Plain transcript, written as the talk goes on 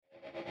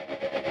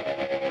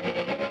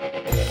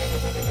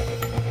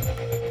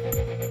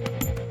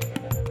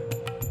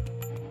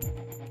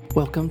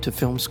Welcome to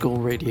Film School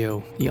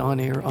Radio, the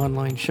on-air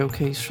online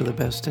showcase for the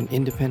best in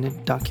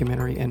independent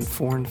documentary and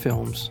foreign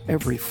films,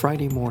 every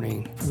Friday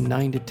morning from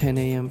 9 to 10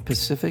 a.m.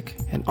 Pacific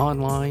and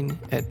online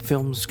at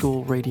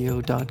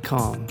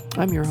filmschoolradio.com.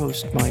 I'm your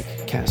host,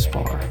 Mike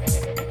Kaspar.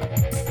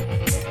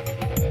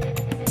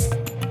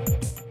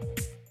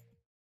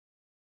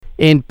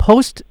 In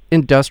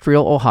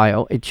post-industrial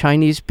Ohio, a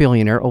Chinese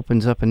billionaire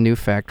opens up a new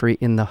factory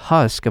in the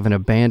husk of an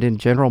abandoned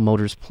General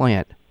Motors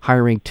plant,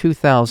 hiring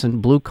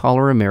 2,000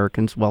 blue-collar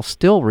Americans while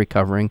still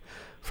recovering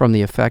from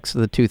the effects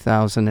of the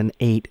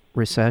 2008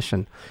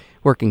 recession.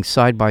 Working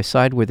side by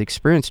side with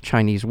experienced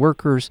Chinese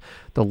workers,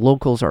 the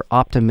locals are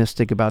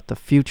optimistic about the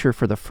future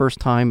for the first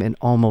time in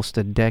almost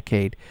a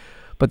decade.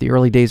 But the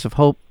early days of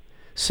hope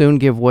soon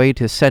give way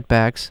to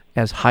setbacks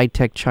as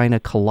high-tech China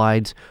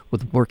collides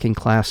with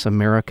working-class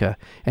America,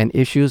 and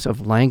issues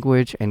of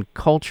language and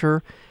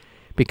culture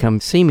become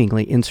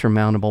seemingly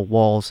insurmountable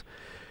walls,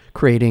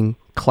 creating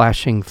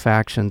clashing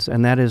factions.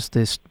 And that is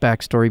this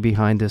backstory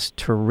behind this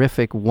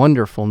terrific,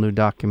 wonderful new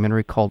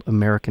documentary called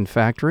American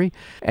Factory.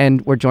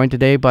 And we're joined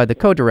today by the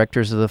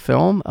co-directors of the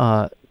film,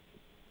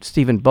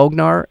 Stephen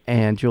Bognar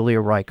and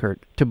Julia Reichert.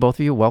 To both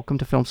of you, welcome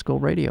to Film School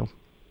Radio.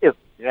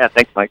 Yeah,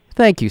 thanks, Mike.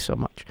 Thank you so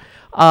much.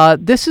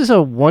 This is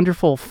a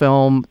wonderful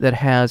film that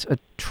has a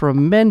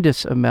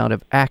tremendous amount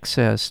of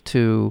access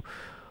to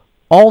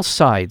all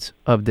sides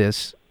of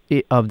this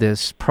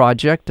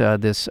project,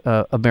 this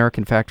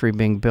American Factory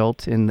being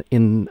built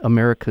in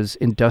America's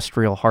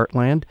industrial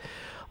heartland.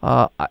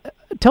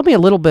 Tell me a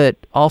little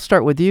bit. I'll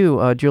start with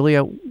you,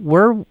 Julia.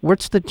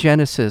 What's the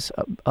genesis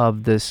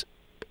of this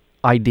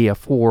idea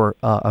for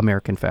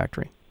American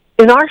Factory?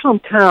 In our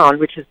hometown,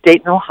 which is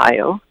Dayton,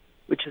 Ohio,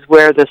 which is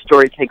where the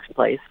story takes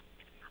place,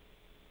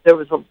 there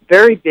was a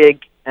very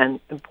big and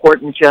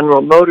important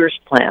General Motors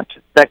plant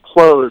that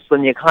closed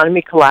when the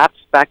economy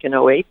collapsed back in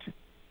 '08.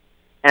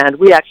 And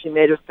we actually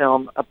made a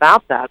film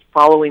about that,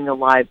 following the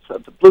lives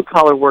of the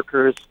blue-collar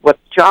workers, what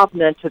the job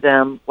meant to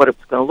them, what it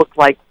was going to look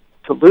like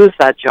to lose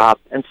that job,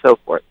 and so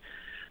forth.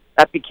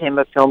 That became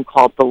a film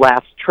called The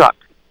Last Truck,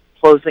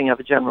 Closing of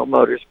a General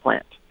Motors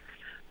Plant.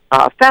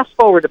 Fast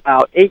forward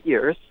about 8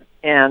 years,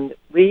 and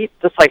we,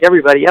 just like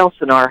everybody else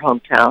in our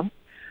hometown,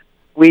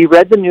 we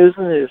read the news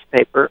in the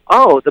newspaper.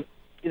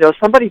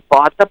 Somebody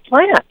bought the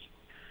plant.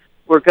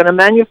 We're going to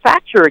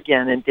manufacture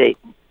again in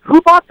Dayton. Who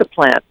bought the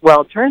plant?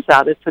 Well, it turns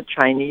out it's a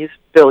Chinese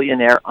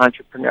billionaire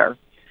entrepreneur.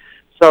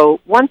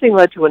 So one thing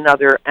led to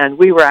another, and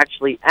we were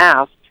actually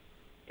asked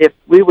if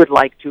we would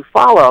like to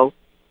follow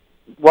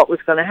what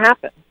was going to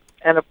happen.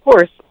 And of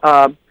course,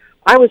 I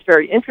was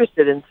very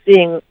interested in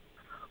seeing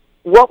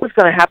what was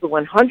going to happen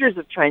when hundreds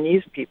of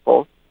Chinese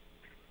people,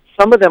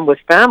 some of them with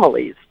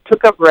families,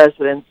 took up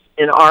residence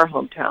in our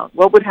hometown.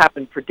 What would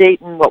happen for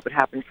Dayton? What would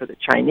happen for the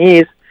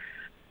Chinese?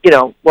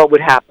 What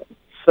would happen?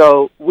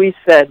 So we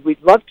said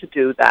we'd love to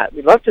do that.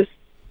 We'd love to,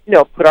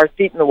 put our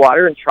feet in the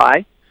water and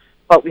try.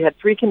 But we had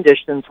three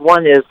conditions.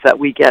 One is that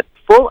we get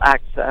full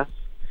access.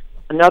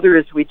 Another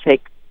is we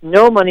take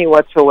no money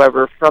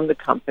whatsoever from the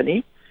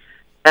company.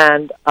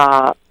 And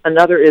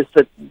another is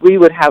that we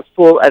would have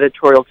full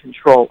editorial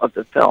control of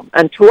the film.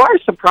 And to our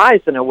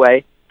surprise, in a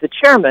way, the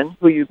chairman,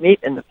 who you meet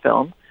in the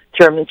film,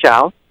 Chairman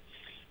Zhao,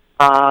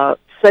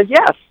 said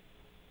yes.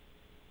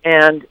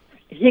 And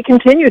he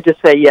continued to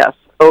say yes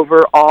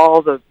over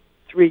all the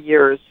 3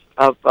 years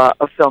of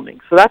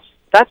filming. So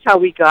that's how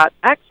we got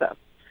access.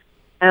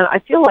 And I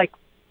feel like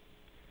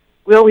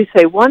we always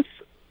say once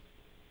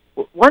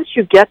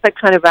you get that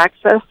kind of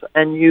access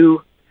and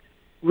you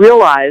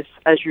realize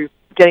as you're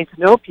getting to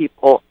know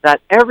people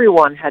that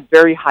everyone had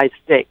very high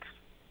stakes.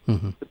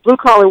 Mm-hmm. The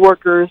blue-collar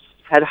workers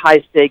had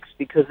high stakes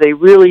because they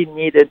really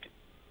needed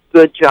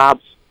good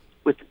jobs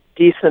with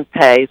decent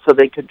pay so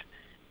they could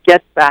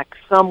get back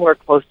somewhere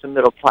close to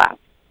middle class.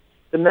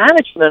 The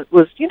management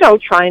was,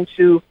 trying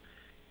to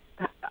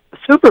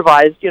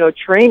supervise,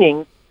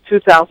 training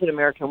 2,000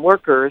 American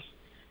workers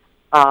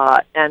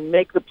and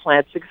make the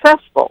plant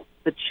successful.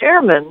 The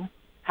chairman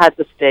had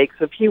the stakes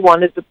if he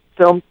wanted the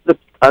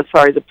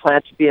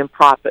plant to be in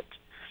profit.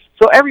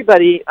 So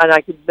everybody, and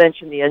I could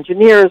mention the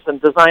engineers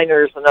and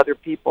designers and other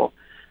people.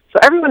 So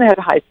everyone had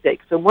high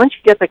stakes. So once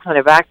you get that kind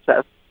of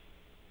access,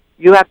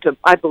 you have to,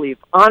 I believe,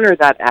 honor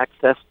that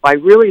access by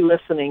really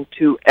listening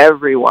to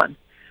everyone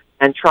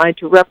and trying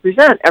to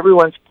represent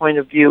everyone's point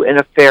of view in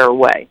a fair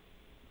way.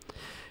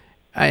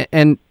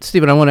 And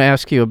Stephen, I want to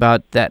ask you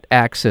about that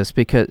access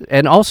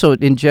and also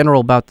in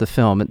general about the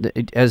film.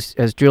 As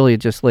Julia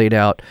just laid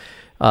out,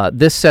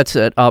 this sets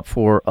it up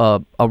for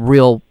a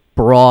real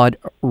broad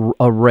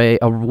array,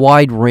 a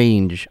wide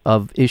range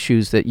of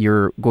issues that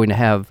you're going to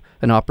have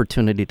an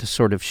opportunity to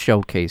sort of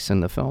showcase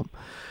in the film.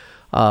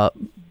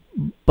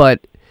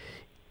 But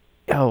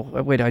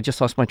I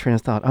just lost my train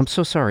of thought. I'm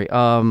so sorry.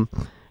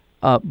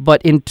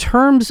 But in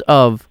terms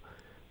of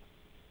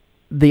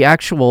the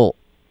actual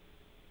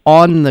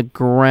on the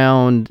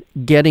ground,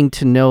 getting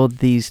to know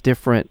these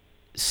different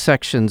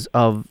sections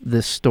of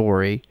this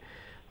story,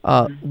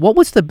 what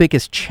was the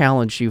biggest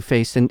challenge you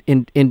faced in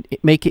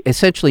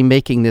essentially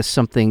making this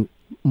something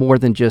more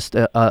than just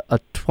a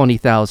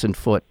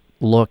 20,000-foot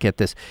look at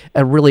this,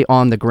 a really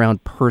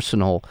on-the-ground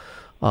personal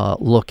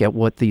look at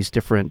what these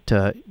different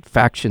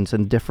factions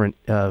and different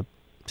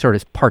sort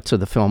of parts of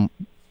the film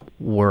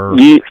were.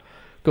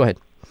 Go ahead.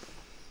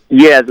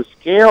 Yeah, the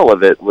scale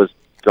of it was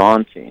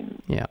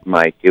daunting, yeah.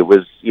 Mike. It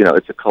was,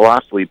 it's a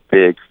colossally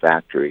big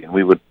factory, and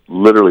we would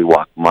literally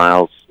walk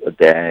miles a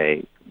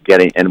day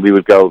and we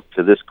would go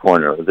to this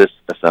corner or this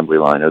assembly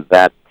line or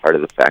that part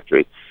of the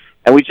factory.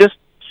 And we just,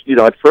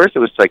 at first it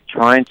was like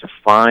trying to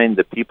find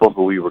the people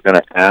who we were going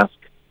to ask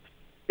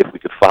if we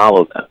could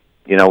follow them.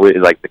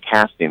 Like the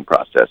casting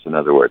process, in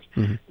other words.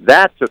 Mm-hmm.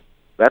 That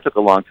took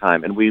a long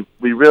time, and we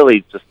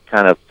really just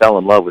kind of fell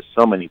in love with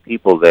so many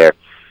people there.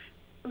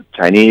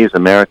 Chinese,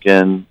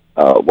 American,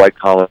 white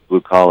collar,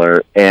 blue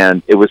collar,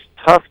 and it was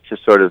tough to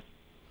sort of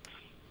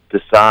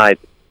decide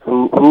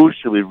who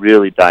should we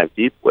really dive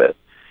deep with.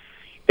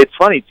 It's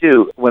funny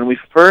too, when we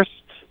first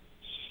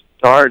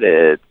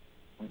started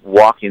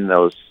walking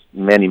those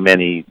many,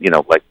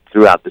 like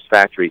throughout this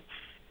factory,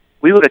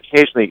 we would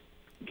occasionally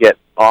get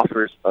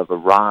offers of a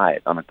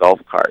ride on a golf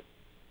cart.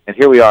 And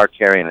here we are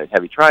carrying a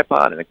heavy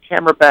tripod and a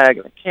camera bag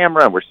and a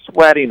camera, and we're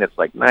sweating. It's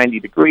like 90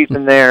 degrees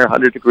in there,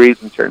 100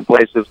 degrees in certain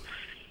places.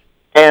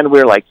 And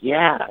we're like,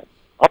 yeah,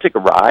 I'll take a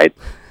ride.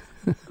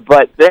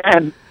 But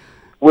then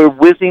we're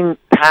whizzing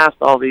past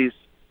all these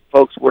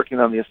folks working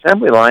on the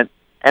assembly line,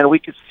 and we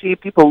could see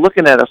people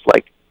looking at us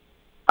like,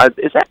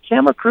 is that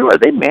camera crew? Are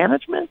they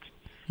management?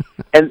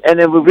 And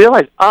then we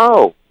realized,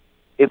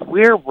 if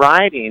we're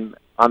riding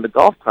on the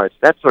golf carts,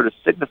 that sort of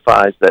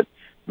signifies that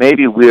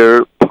maybe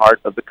we're part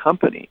of the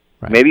company.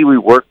 Right. Maybe we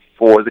work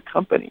for the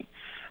company.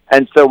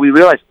 And so we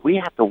realized we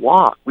have to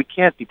walk. We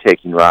can't be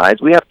taking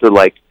rides. We have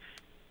to,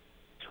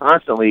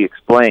 constantly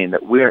explain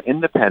that we're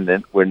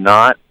independent. We're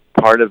not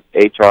part of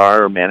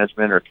HR or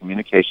management or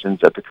communications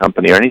at the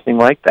company or anything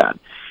like that.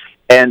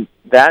 And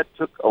that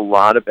took a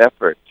lot of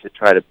effort to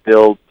try to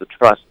build the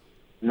trust,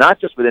 not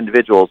just with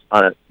individuals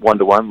on a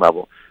one-to-one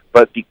level,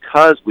 but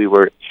because we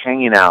were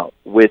hanging out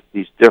with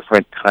these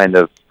different kind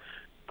of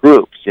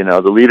groups,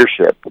 the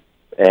leadership,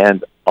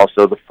 and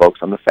also the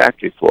folks on the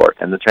factory floor,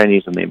 and the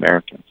Chinese and the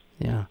Americans.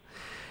 Yeah.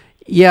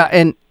 Yeah,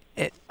 and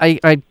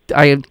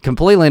I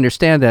completely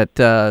understand that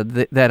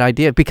that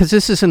idea, because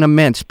this is an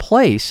immense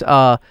place.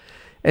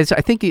 It's,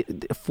 I think,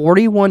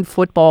 41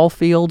 football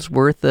fields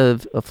worth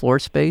of floor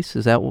space.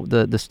 Is that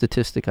the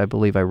statistic I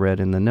believe I read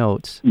in the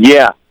notes?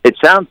 Yeah, that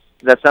sounds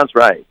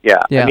right.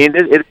 Yeah. Yeah. I mean,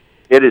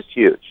 it is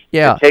huge.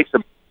 Yeah. It takes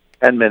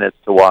 10 minutes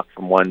to walk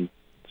from one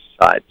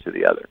side to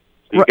the other.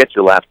 So you get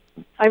your lap.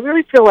 I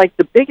really feel like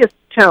the biggest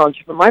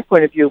challenge, from my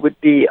point of view, would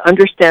be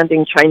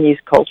understanding Chinese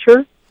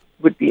culture,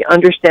 would be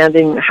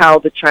understanding how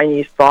the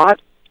Chinese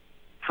thought,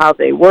 how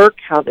they work,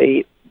 how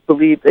they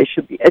believe they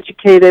should be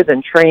educated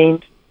and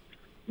trained,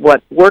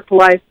 what work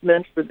life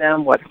meant for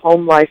them, what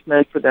home life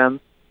meant for them,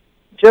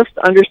 just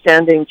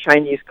understanding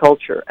Chinese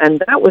culture.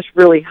 And that was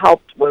really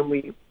helped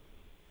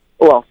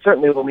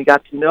certainly when we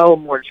got to know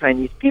more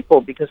Chinese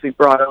people, because we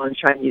brought on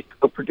Chinese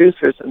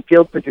co-producers and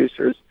field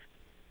producers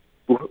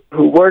who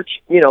were,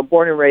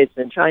 born and raised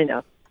in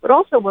China, but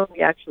also when we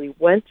actually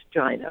went to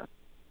China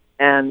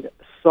and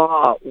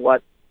saw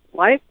what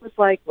life was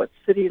like, what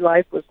city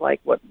life was like,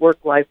 what work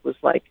life was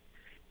like.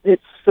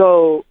 It's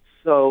so,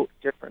 so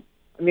different.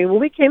 I mean, when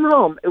we came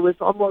home, it was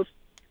almost,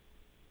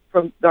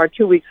 from our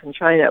 2 weeks in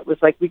China, it was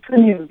like we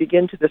couldn't even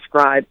begin to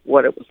describe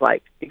what it was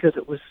like, because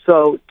it was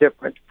so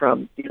different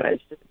from the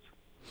United States.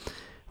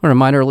 I want to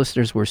remind our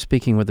listeners we're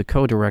speaking with the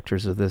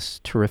co-directors of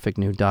this terrific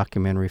new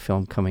documentary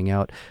film coming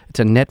out. It's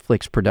a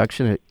Netflix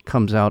production. It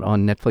comes out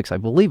on Netflix, I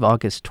believe,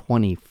 August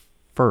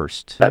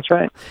 21st. That's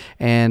right.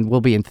 And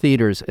will be in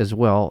theaters as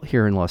well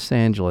here in Los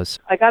Angeles.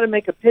 I got to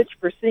make a pitch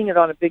for seeing it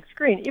on a big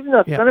screen, even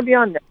though it's going to be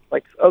on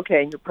Netflix.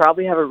 Okay, and you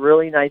probably have a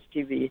really nice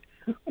TV.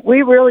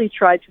 We really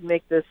tried to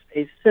make this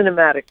a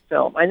cinematic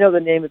film. I know the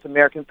name is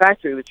American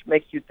Factory, which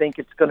makes you think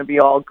it's going to be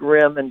all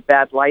grim and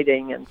bad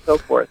lighting and so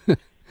forth.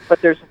 But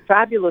there's a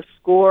fabulous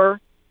score.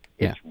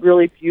 It's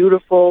really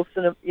beautiful.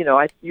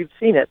 You've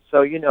seen it,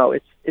 so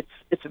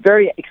it's a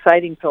very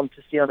exciting film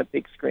to see on a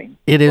big screen.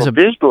 It is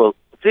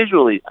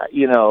visually.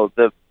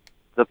 The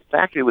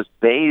factory was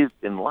bathed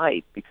in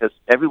light because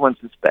everyone's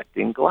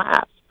inspecting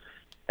glass,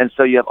 and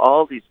so you have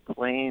all these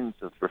planes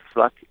of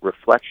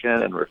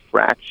reflection and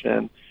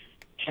refraction,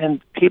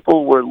 and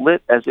people were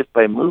lit as if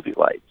by movie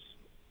lights.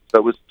 So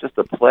it was just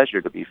a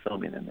pleasure to be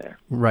filming in there.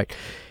 Right.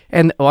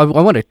 And I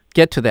want to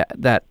get to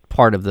that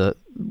part of the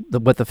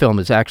what the film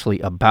is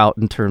actually about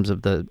in terms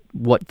of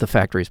what the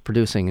factory is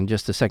producing in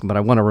just a second. But I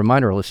want to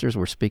remind our listeners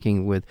we're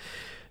speaking with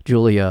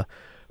Julia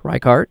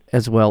Reichardt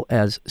as well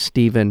as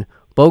Stephen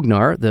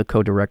Bognar, the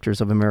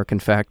co-directors of American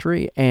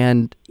Factory.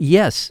 And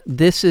yes,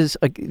 this is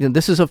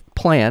a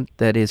plant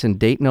that is in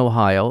Dayton,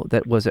 Ohio,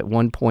 that was at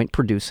one point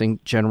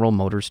producing General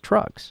Motors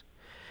trucks.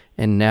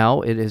 And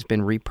now it has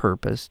been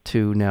repurposed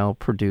to now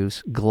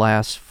produce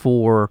glass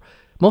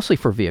mostly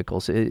for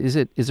vehicles.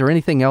 Is there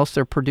anything else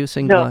they're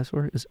producing glass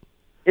for?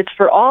 It's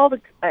for all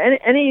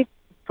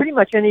pretty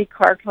much any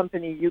car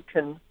company you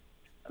can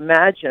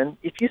imagine,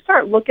 if you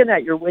start looking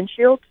at your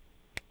windshield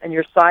and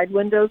your side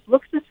windows,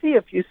 look to see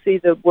if you see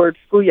the word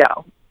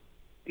Fuyao,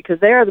 because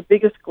they are the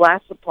biggest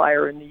glass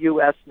supplier in the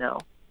U.S. now.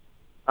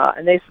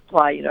 And they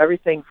supply,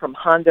 everything from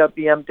Honda,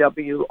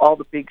 BMW, all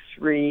the big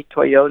three,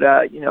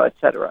 Toyota, et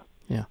cetera.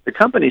 Yeah. The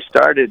company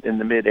started in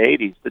the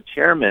mid-'80s. The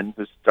chairman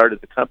who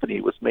started the company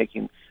was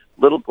making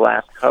little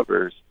glass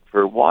covers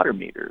for water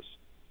meters,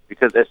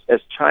 because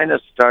as China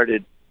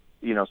started,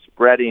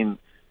 spreading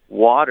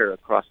water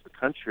across the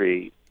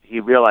country, he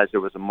realized there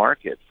was a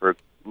market for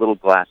little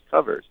glass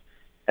covers.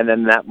 And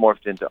then that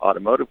morphed into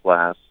automotive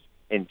glass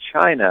in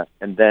China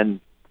and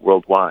then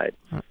worldwide.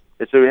 Right.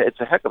 It's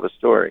a heck of a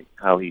story,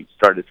 how he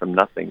started from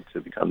nothing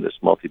to become this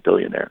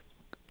multi-billionaire.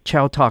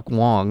 Chow Tak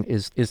Wong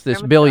is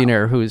this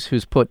billionaire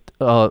who's put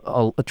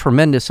a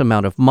tremendous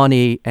amount of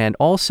money, and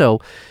also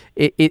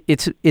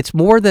it's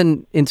more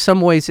than, in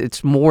some ways,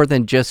 it's more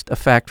than just a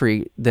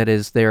factory that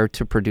is there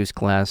to produce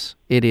glass.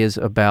 It is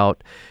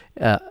about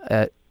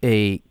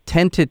a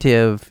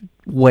tentative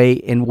way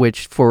in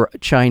which for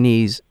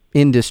Chinese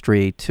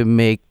industry to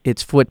make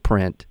its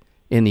footprint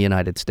in the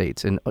United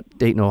States. And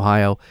Dayton,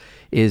 Ohio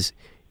is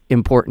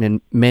important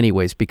in many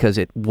ways because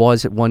it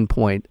was at one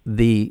point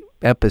the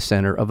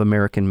epicenter of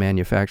American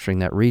manufacturing,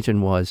 that region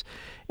was,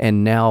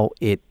 and now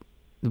it,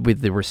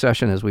 with the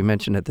recession, as we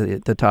mentioned at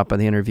the top of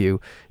the interview,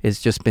 has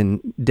just been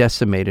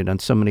decimated on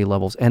so many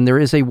levels. And there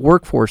is a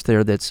workforce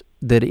there that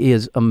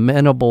is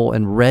amenable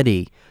and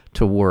ready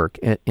to work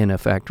in a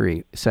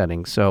factory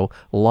setting. So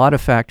a lot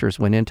of factors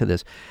went into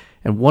this.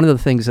 And one of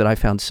the things that I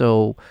found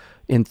so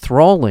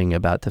enthralling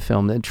about the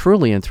film, and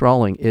truly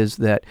enthralling, is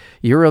that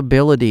your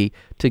ability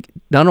to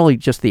not only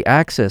just the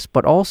access,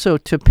 but also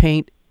to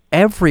paint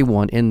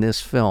everyone in this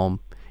film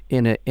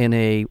in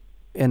a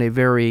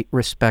very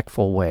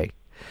respectful way.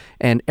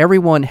 And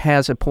everyone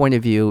has a point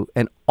of view,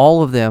 and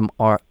all of them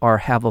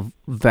have a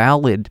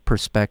valid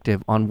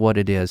perspective on what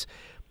it is.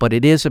 But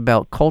it is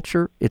about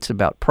culture, it's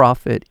about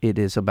profit, it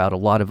is about a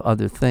lot of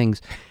other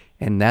things,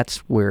 and that's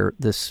where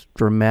this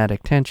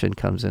dramatic tension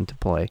comes into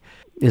play.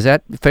 Is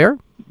that fair?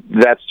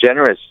 That's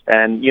generous.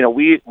 And,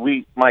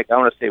 we Mike, I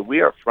want to say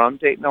we are from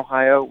Dayton,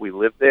 Ohio. We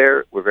live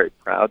there. We're very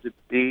proud to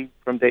be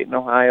from Dayton,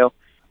 Ohio.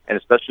 And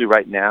especially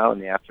right now in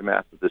the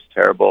aftermath of this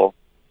terrible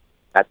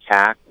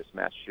attack, this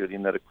mass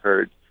shooting that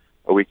occurred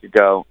a week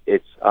ago,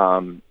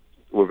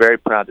 we're very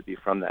proud to be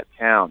from that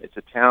town. It's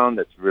a town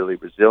that's really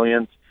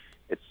resilient.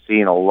 It's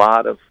seen a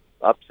lot of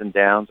ups and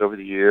downs over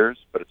the years,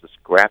 but it's a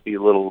scrappy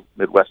little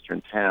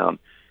Midwestern town.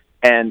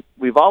 And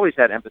we've always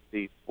had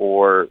empathy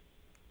for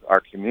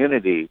our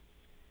community,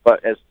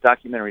 but as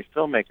documentary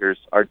filmmakers,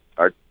 our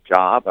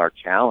job, our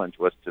challenge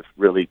was to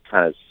really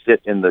kind of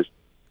sit in the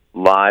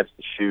lives,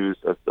 the shoes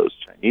of those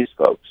Chinese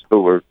folks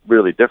who were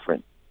really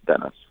different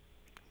than us.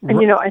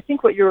 And, I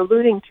think what you're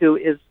alluding to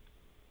is,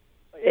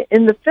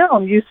 in the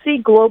film, you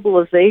see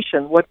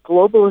globalization, what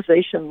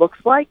globalization looks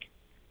like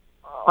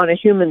on a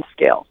human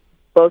scale,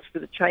 both for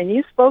the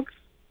Chinese folks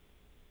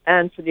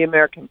and for the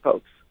American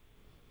folks.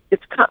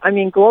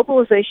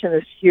 Globalization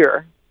is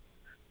here.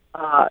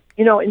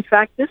 In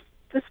fact, this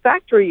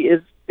factory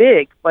is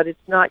big, but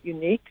it's not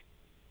unique.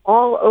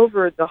 All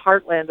over the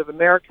heartland of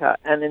America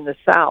and in the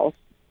South,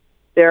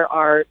 there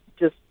are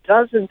just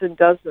dozens and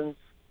dozens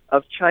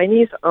of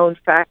Chinese-owned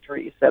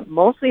factories that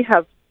mostly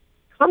have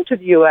come to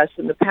the U.S.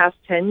 in the past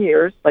 10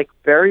 years, like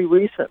very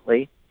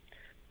recently,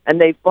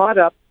 and they've bought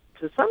up,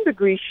 to some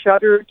degree,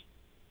 shuttered,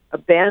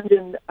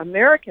 abandoned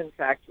American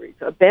factories,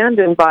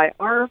 abandoned by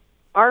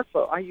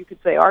you could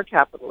say our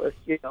capitalists,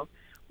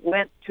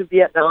 went to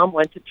Vietnam,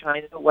 went to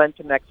China, went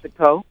to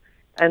Mexico,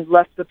 and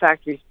left the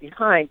factories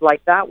behind,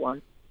 like that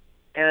one.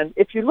 And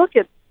if you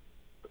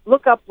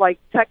look up like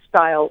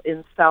textile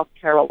in South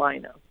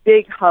Carolina,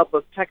 big hub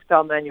of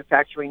textile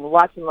manufacturing,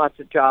 lots and lots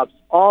of jobs,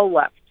 all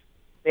left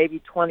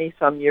maybe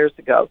 20-some years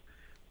ago.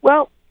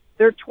 Well,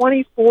 there are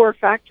 24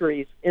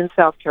 factories in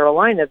South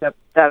Carolina that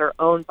are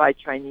owned by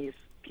Chinese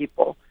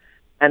people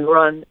and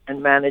run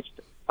and managed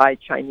by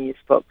Chinese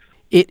folks.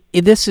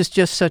 This is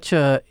just such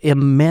a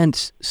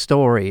immense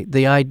story.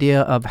 The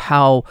idea of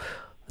how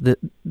the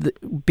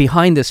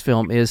behind this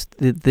film is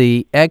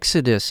the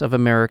exodus of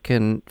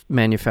American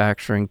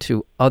manufacturing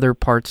to other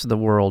parts of the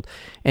world,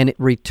 and it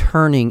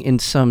returning in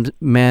some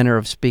manner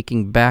of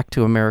speaking back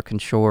to American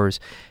shores.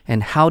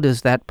 And how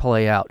does that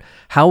play out?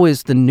 How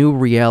is the new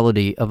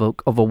reality of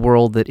a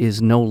world that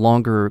is no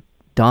longer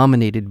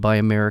dominated by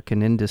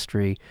American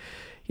industry?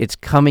 It's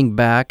coming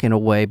back in a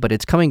way, but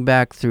it's coming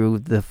back through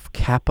the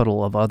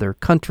capital of other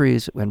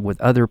countries and with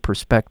other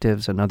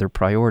perspectives and other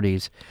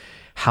priorities.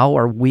 How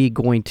are we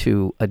going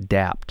to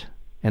adapt?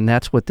 And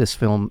that's what this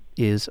film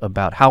is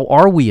about. How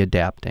are we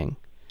adapting?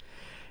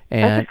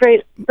 And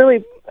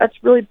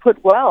that's really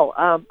put well.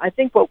 I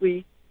think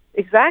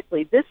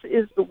this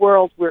is the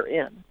world we're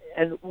in,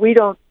 and we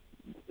don't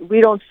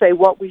say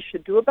what we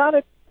should do about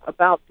it,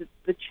 about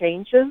the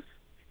changes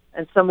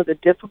and some of the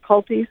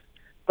difficulties.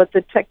 But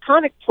the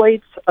tectonic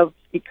plates of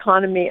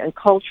economy and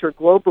culture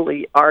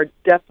globally are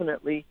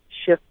definitely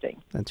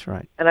shifting. That's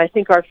right. And I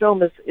think our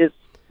film is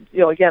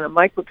again, a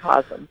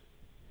microcosm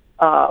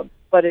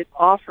but it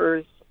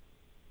offers,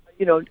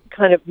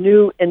 kind of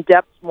new,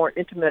 in-depth, more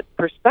intimate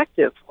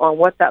perspective on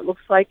what that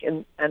looks like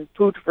and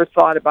food for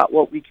thought about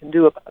what we can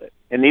do about it.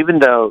 And even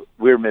though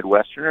we're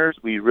Midwesterners,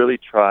 we really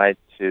tried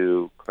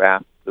to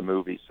craft the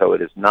movie so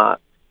it is not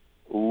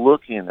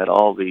looking at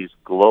all these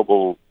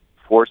global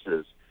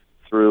forces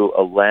through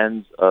a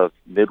lens of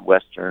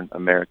Midwestern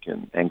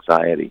American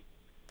anxiety.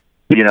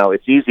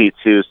 It's easy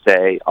to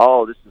say,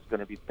 oh, this is going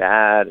to be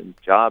bad and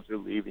jobs are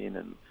leaving.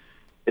 And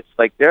it's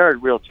like there are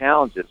real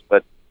challenges,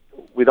 but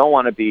we don't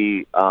want to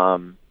be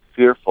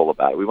fearful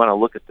about it. We want to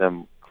look at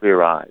them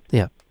clear-eyed.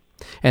 Yeah,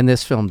 and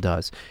this film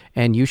does.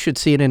 And you should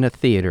see it in a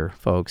theater,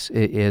 folks.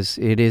 It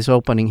is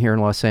opening here in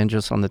Los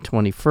Angeles on the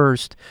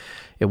 21st.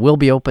 It will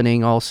be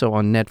opening also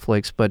on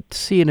Netflix, but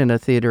see it in a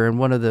theater. And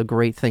one of the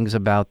great things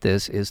about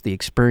this is the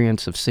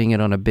experience of seeing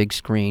it on a big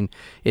screen.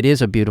 It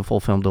is a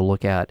beautiful film to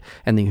look at.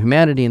 And the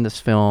humanity in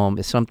this film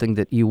is something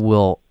that you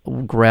will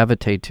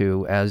gravitate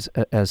to as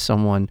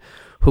someone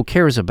who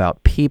cares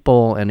about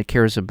people and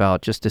cares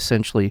about just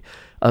essentially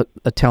a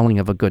telling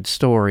of a good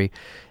story.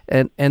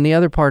 And the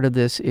other part of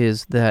this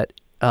is that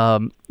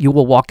you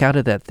will walk out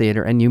of that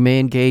theater and you may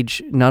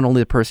engage not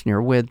only the person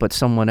you're with, but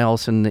someone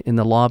else in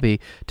the lobby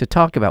to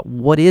talk about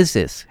what is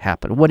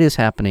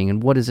happening,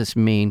 and what does this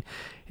mean.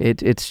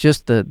 It's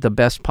just the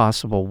best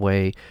possible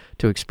way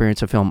to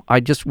experience a film.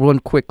 One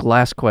quick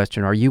last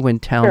question: are you in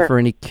town Sure. for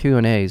any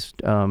Q&As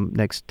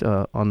next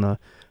on the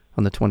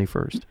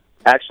 21st?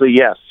 Actually,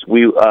 yes.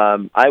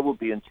 I will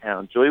be in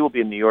town. Julie will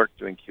be in New York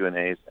doing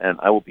Q&As, and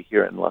I will be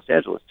here in Los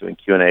Angeles doing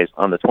Q&As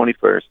on the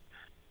 21st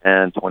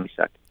and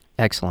 22nd.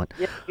 Excellent.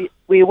 Yeah,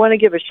 we want to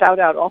give a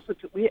shout-out also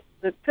to...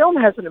 the film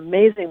has an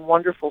amazing,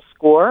 wonderful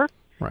score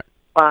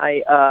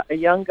by a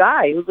young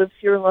guy who lives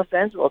here in Los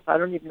Angeles. I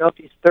don't even know if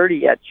he's 30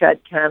 yet, Chad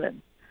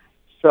Cannon.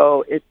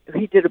 So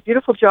he did a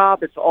beautiful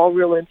job. It's all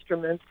real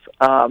instruments.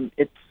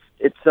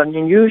 It's an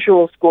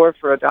unusual score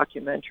for a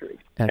documentary.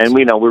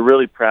 Excellent. And we're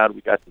really proud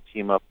we got to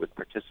team up with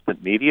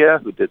Participant Media,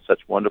 who did such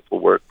wonderful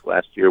work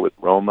last year with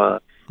Roma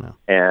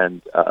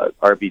and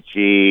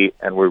RBG,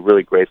 and we're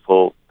really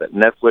grateful that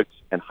Netflix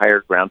and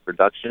Higher Ground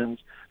Productions,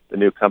 the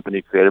new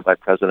company created by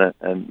President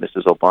and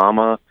Mrs.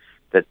 Obama,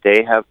 that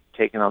they have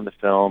taken on the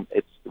film.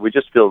 We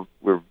just feel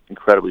we're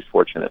incredibly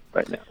fortunate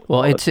right now.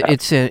 Well, it's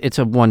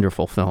a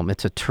wonderful film.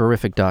 It's a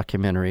terrific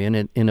documentary,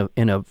 and in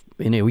a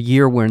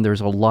year when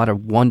there's a lot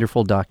of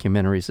wonderful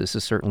documentaries, this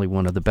is certainly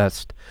one of the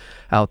best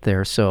out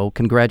there. So,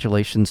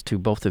 congratulations to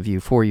both of you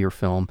for your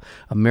film,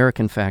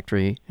 American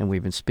Factory, and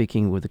we've been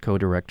speaking with the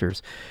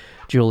co-directors,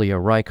 Julia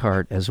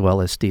Reichardt as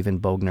well as Stephen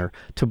Bogner.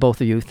 To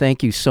both of you,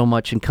 thank you so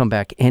much, and come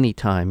back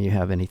anytime you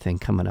have anything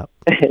coming up.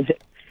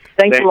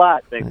 Thanks a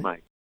lot. Thanks,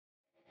 Mike.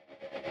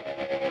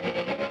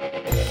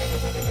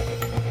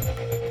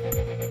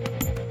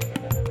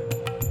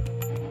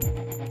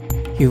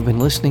 You've been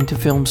listening to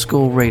Film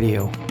School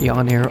Radio, the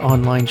on-air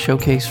online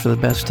showcase for the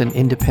best in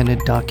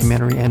independent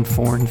documentary and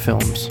foreign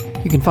films.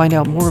 You can find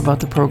out more about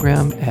the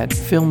program at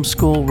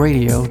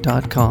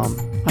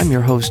filmschoolradio.com. I'm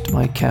your host,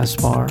 Mike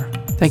Kaspar.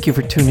 Thank you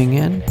for tuning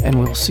in, and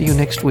we'll see you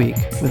next week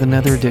with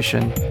another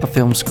edition of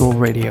Film School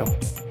Radio.